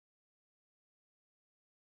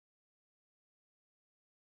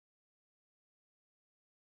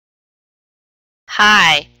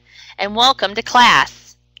Hi, and welcome to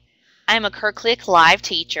class. I'm a CurrClick Live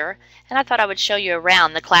teacher, and I thought I would show you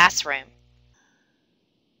around the classroom.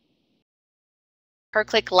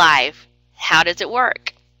 CurrClick Live, how does it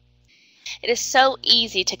work? It is so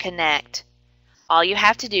easy to connect. All you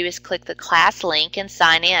have to do is click the class link and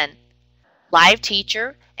sign in. Live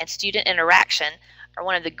teacher and student interaction are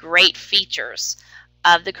one of the great features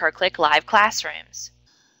of the CurrClick Live classrooms.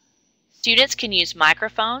 Students can use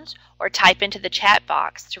microphones or type into the chat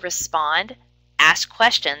box to respond, ask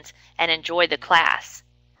questions, and enjoy the class.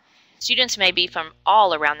 Students may be from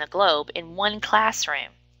all around the globe in one classroom.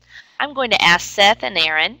 I'm going to ask Seth and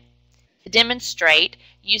Aaron to demonstrate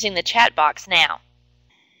using the chat box now.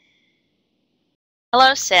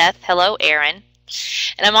 Hello, Seth. Hello, Aaron.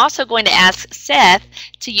 And I'm also going to ask Seth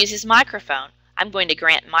to use his microphone. I'm going to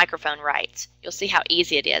grant microphone rights. You'll see how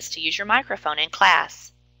easy it is to use your microphone in class.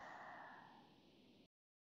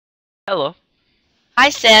 Hello. Hi,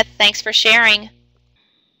 Seth. Thanks for sharing.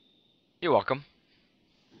 You're welcome.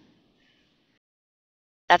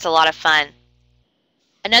 That's a lot of fun.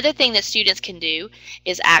 Another thing that students can do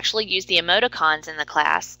is actually use the emoticons in the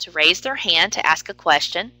class to raise their hand to ask a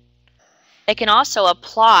question. They can also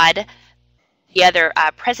applaud the other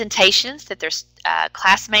presentations that their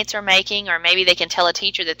classmates are making, or maybe they can tell a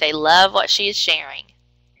teacher that they love what she is sharing.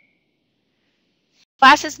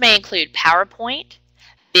 Classes may include PowerPoint,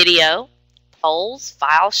 video, polls,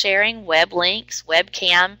 file sharing, web links,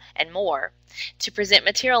 webcam, and more to present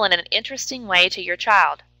material in an interesting way to your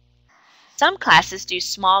child. Some classes do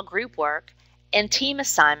small group work and team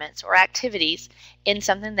assignments or activities in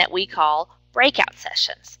something that we call breakout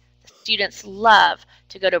sessions. The students love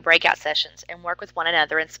to go to breakout sessions and work with one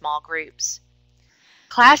another in small groups.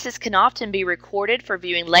 Classes can often be recorded for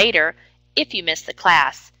viewing later if you miss the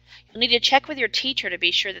class. You'll need to check with your teacher to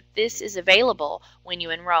be sure that this is available when you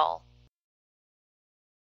enroll.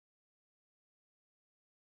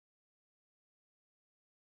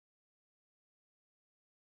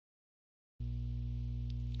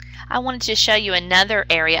 I wanted to show you another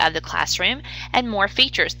area of the classroom and more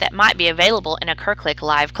features that might be available in a CurrClick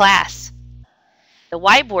Live class. The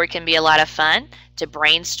whiteboard can be a lot of fun to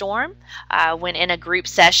brainstorm when in a group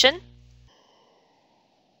session,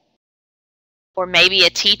 or maybe a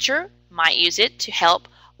teacher might use it to help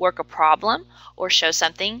work a problem or show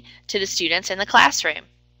something to the students in the classroom.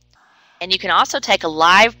 And you can also take a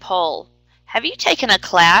live poll. Have you taken a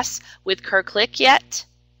class with CurrClick yet?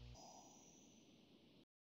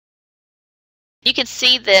 You can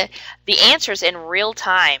see the answers in real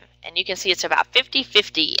time, and you can see it's about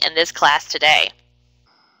 50-50 in this class today.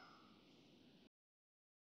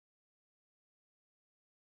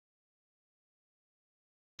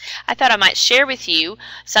 I thought I might share with you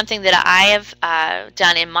something that I have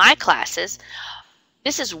done in my classes.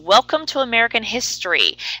 This is Welcome to American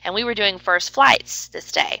History, and we were doing first flights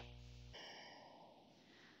this day.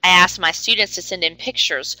 I asked my students to send in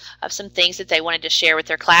pictures of some things that they wanted to share with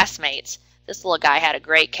their classmates. This little guy had a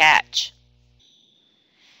great catch.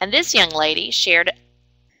 And this young lady shared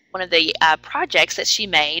one of the projects that she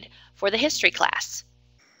made for the history class.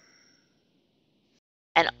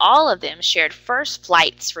 And all of them shared first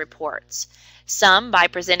flights reports, some by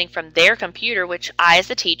presenting from their computer, which I as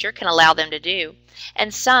the teacher can allow them to do,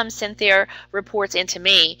 and some sent their reports into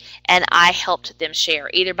me and I helped them share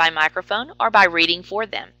either by microphone or by reading for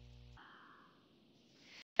them.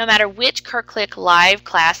 No matter which CurrClick Live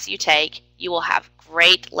class you take, you will have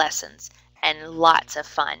great lessons and lots of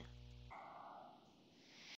fun.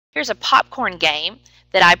 Here's a popcorn game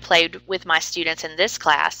that I played with my students in this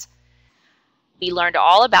class. We learned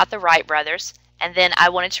all about the Wright brothers, and then I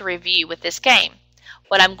wanted to review with this game.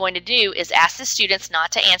 What I'm going to do is ask the students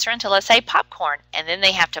not to answer until I say popcorn, and then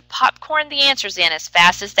they have to popcorn the answers in as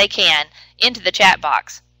fast as they can into the chat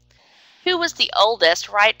box. Who was the oldest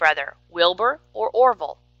Wright brother, Wilbur or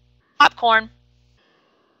Orville? Popcorn.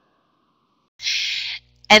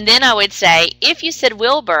 And then I would say, if you said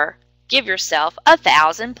Wilbur, give yourself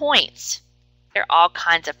 1,000 points. There are all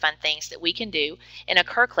kinds of fun things that we can do in a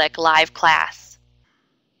CurrClick Live class.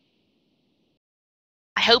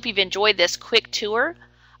 I hope you've enjoyed this quick tour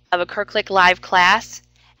of a CurrClick Live class,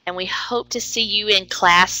 and we hope to see you in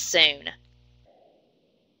class soon.